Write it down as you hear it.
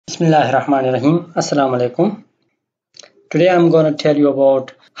Bismillahirrahmanirrahim. Assalamu alaikum. Today I'm going to tell you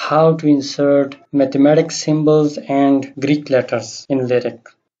about how to insert mathematic symbols and Greek letters in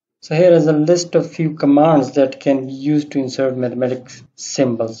LaTeX. So here is a list of few commands that can be used to insert mathematic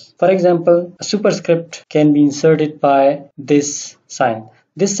symbols. For example, a superscript can be inserted by this sign.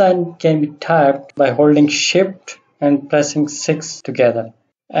 This sign can be typed by holding Shift and pressing 6 together.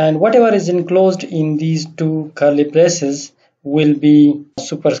 And whatever is enclosed in these two curly braces will be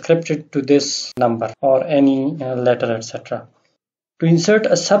superscripted to this number or any letter, etc. To insert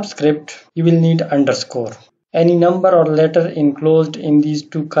a subscript, you will need underscore. Any number or letter enclosed in these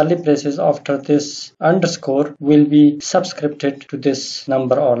two curly braces after this underscore will be subscripted to this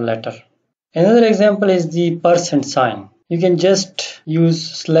number or letter. Another example is the percent sign. You can just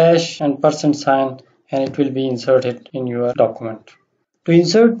use slash and percent sign and it will be inserted in your document. To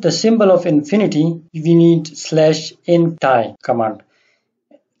insert the symbol of infinity, we need /int command.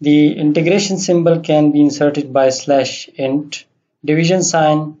 The integration symbol can be inserted by /int, division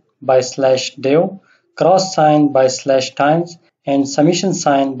sign by /div, cross sign by /times, and summation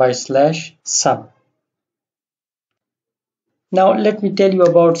sign by /sum. Now let me tell you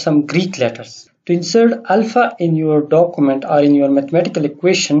about some Greek letters. To insert alpha in your document or in your mathematical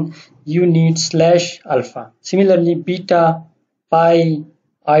equation, you need /alpha. Similarly, beta, pi,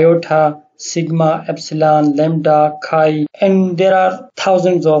 iota, sigma, epsilon, lambda, chi, and there are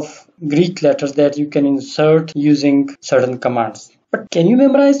thousands of Greek letters that you can insert using certain commands. But can you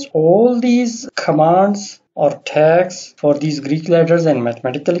memorize all these commands or tags for these Greek letters and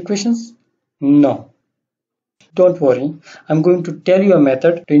mathematical equations? No. Don't worry, I'm going to tell you a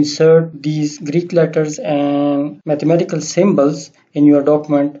method to insert these Greek letters and mathematical symbols in your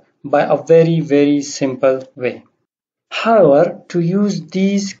document by a very simple way. However, to use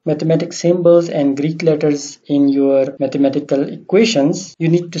these mathematical symbols and Greek letters in your mathematical equations, you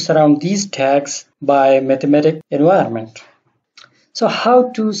need to surround these tags by mathematic environment. So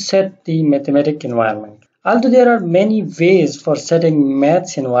how to set the mathematic environment? Although there are many ways for setting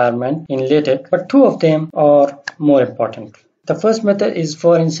maths environment in LaTeX, but two of them are more important. The first method is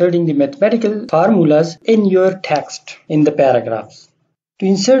for inserting the mathematical formulas in your text in the paragraphs. To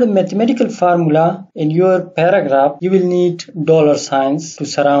insert a mathematical formula in your paragraph, you will need dollar signs to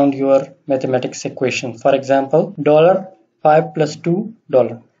surround your mathematics equation. For example, $5 plus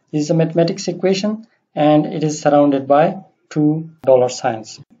 $2. This is a mathematics equation and it is surrounded by two dollar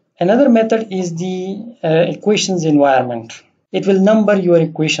signs. Another method is the equations environment. It will number your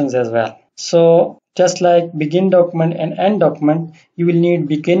equations as well. So just like begin document and end document, you will need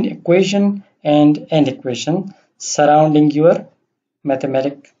begin equation and end equation surrounding your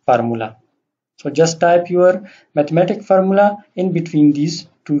mathematic formula. So just type your mathematic formula in between these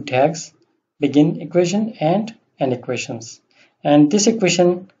two tags, begin equation and end equations. And this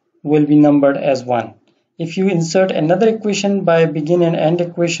equation will be numbered as 1. If you insert another equation by begin and end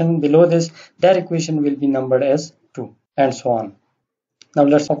equation below this, that equation will be numbered as 2 and so on. Now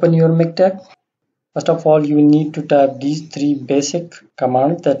let's open your MikTeX. First of all, you will need to type these three basic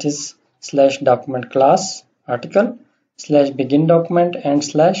commands, that is /document class article, /begin document and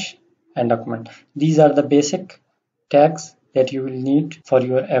 /end document. These are the basic tags that you will need for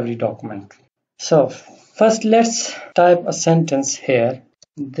your every document. So first let's type a sentence here.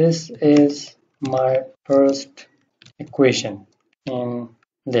 This is my first equation in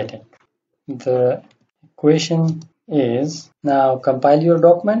LaTeX. The equation is, now compile your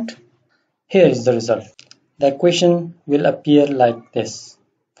document. Here is the result. The equation will appear like this.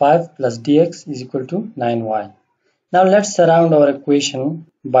 5 plus dx is equal to 9y. Now let's surround our equation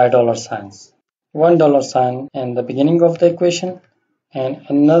by dollar signs. $1 sign in the beginning of the equation and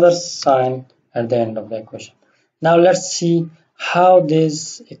another sign at the end of the equation. Now let's see how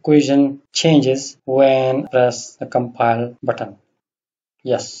this equation changes when press the compile button.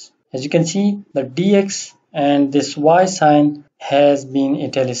 Yes, as you can see, the dx and this y sign has been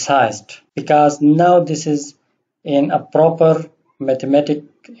italicized because now this is in a proper mathematic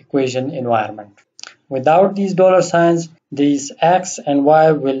equation environment. Without these dollar signs, these x and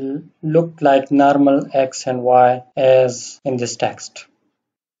y will look like normal x and y as in this text.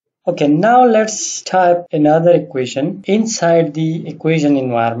 Okay, now let's type another equation inside the equation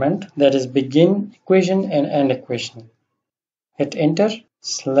environment, that is begin equation and end equation. Hit enter,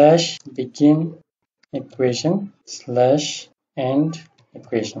 /begin equation /end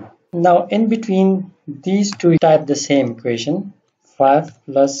equation. Now in between these two, type the same equation, 5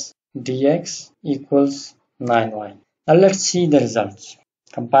 plus dx equals 9y. Now let's see the results.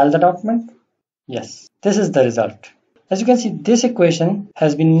 Compile the document. Yes, this is the result. As you can see, this equation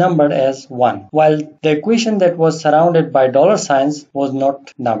has been numbered as 1, while the equation that was surrounded by dollar signs was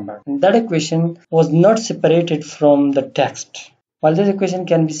not numbered. And that equation was not separated from the text, while this equation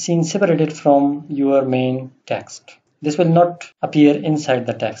can be seen separated from your main text. This will not appear inside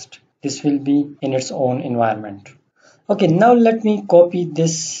the text. This will be in its own environment. Okay, now let me copy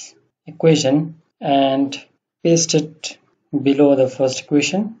this equation and paste it below the first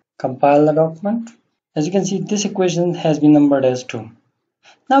equation. Compile the document. As you can see, this equation has been numbered as 2.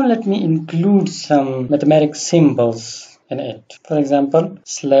 Now let me include some mathematical symbols in it. For example,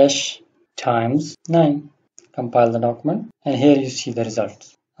 slash times 9. Compile the document, and here you see the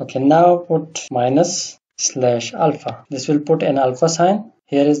results. Okay, now put minus slash alpha. This will put an alpha sign.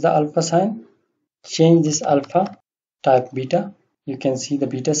 Here is the alpha sign. Change this alpha, type beta. You can see the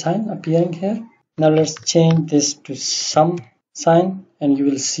beta sign appearing here. Now let's change this to sum sign, and you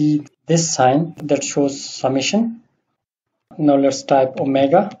will see this sign that shows summation. Now let's type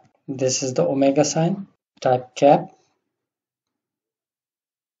omega. This is the omega sign. Type cap.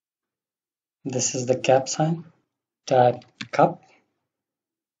 This is the cap sign. Type cup.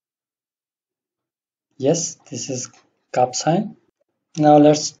 Yes, this is cup sign. Now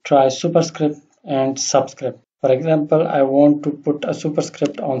let's try superscript and subscript. For example, I want to put a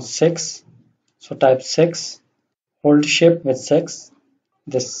superscript on 6. So type 6. Hold shift with 6.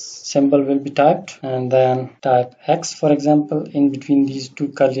 This symbol will be typed, and then type X, for example, in between these two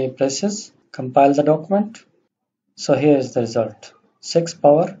curly braces. Compile the document. So here is the result, 6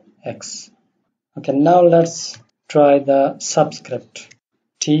 power X. Okay, now let's try the subscript,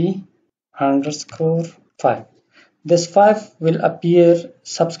 T underscore 5. This 5 will appear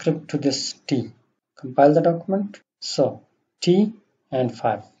subscript to this T. Compile the document. So T and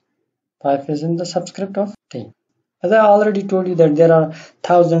 5. 5 is in the subscript of T. As I already told you that there are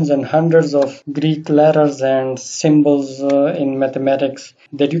thousands and hundreds of Greek letters and symbols in mathematics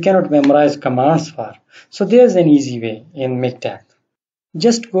that you cannot memorize commands for. So there's an easy way in Mathematic.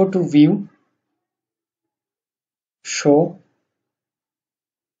 Just go to View, Show,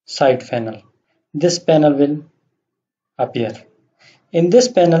 Side Panel. This panel will appear. In this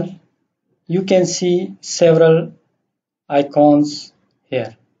panel, you can see several icons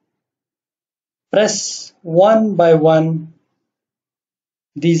here. Press one by one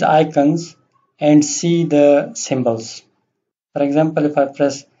these icons and see the symbols. For example, if I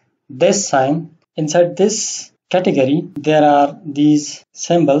press this sign, inside this category there are these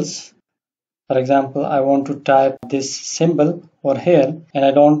symbols. For example, I want to type this symbol over here and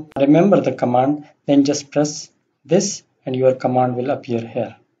I don't remember the command, then just press this and your command will appear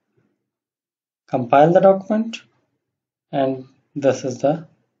here. Compile the document, and this is the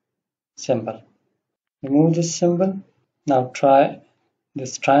symbol. Remove this symbol. Now try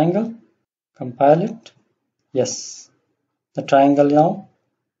this triangle. Compile it. Yes, the triangle now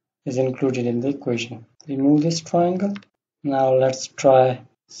is included in the equation. Remove this triangle. Now let's try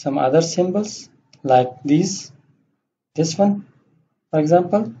some other symbols like these. This one, for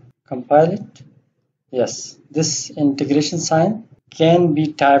example. Compile it. Yes, this integration sign can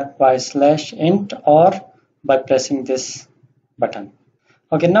be typed by /int or by pressing this button.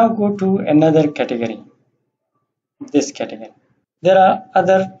 Okay, now go to another category. This category. There are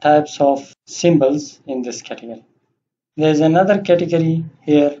other types of symbols in this category. There is another category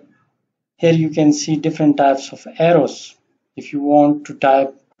here. Here you can see different types of arrows. If you want to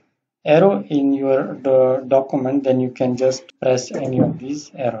type arrow in your document, then you can just press any of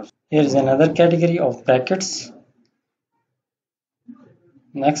these arrows. Here is another category of brackets.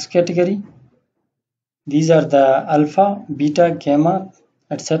 Next category. These are the alpha, beta, gamma,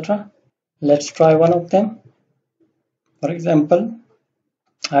 etc. Let's try one of them. For example,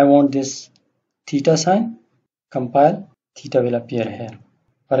 I want this theta sign. Compile. Theta will appear here.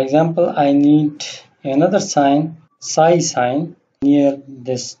 For example, I need another sign, psi sign, near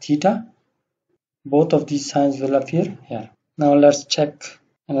this theta. Both of these signs will appear here. Now let's check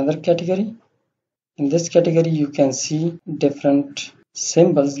another category. In this category, you can see different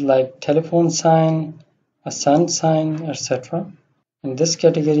symbols like telephone sign, a sun sign, etc. In this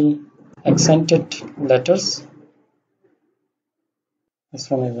category, accented letters. This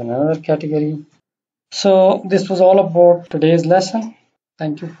one is another category. So this was all about today's lesson.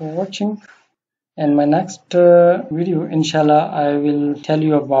 Thank you for watching. In my next video, inshallah, I will tell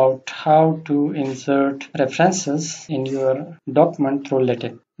you about how to insert references in your document through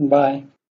LaTeX. Bye.